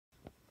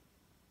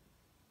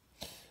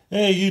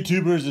Hey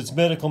YouTubers, it's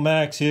Medical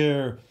Max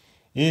here.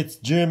 It's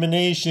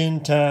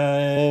germination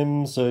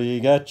time. So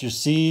you got your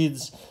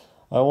seeds.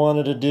 I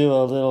wanted to do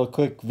a little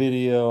quick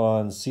video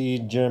on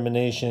seed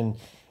germination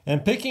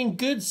and picking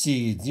good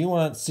seeds. You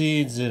want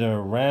seeds that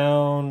are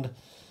round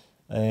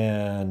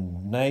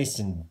and nice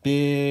and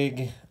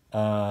big.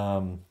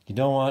 You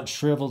don't want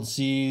shriveled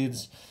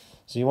seeds.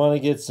 So you want to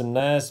get some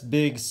nice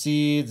big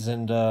seeds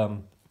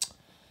and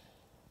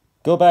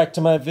go back to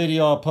my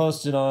video I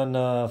posted on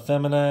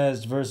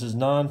feminized versus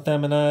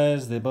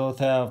non-feminized. They both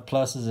have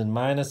pluses and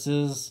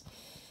minuses.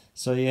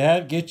 So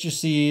get your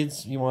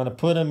seeds. You want to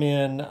put them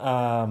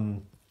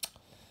in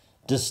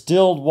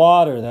distilled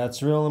water.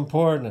 That's real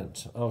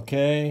important,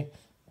 okay?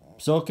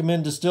 Soak them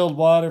in distilled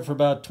water for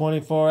about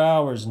 24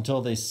 hours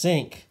until they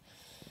sink.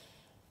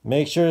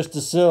 Make sure it's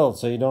distilled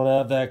so you don't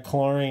have that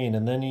chlorine.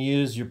 And then you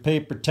use your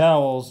paper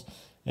towels.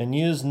 And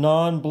use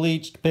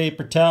non-bleached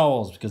paper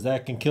towels because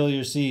that can kill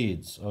your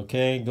seeds.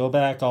 Okay, go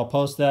back. I'll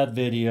post that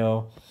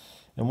video.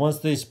 And once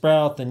they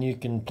sprout, then you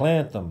can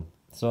plant them.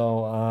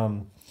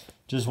 So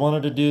just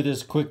wanted to do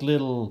this quick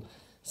little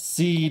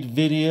seed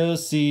video,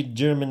 seed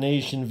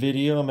germination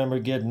video. Remember,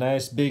 get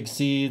nice big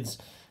seeds.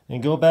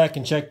 And go back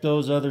and check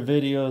those other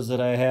videos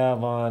that I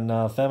have on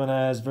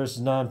feminized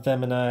versus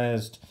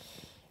non-feminized.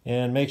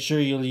 And make sure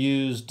you'll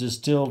use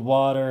distilled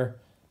water.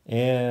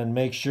 And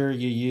make sure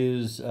you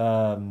use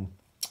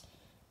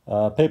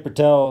paper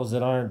towels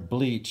that aren't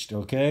bleached,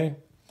 okay?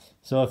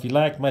 So if you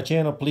like my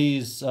channel,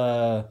 please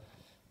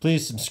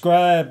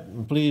subscribe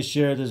and please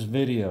share this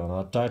video, and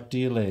I'll talk to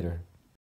you later.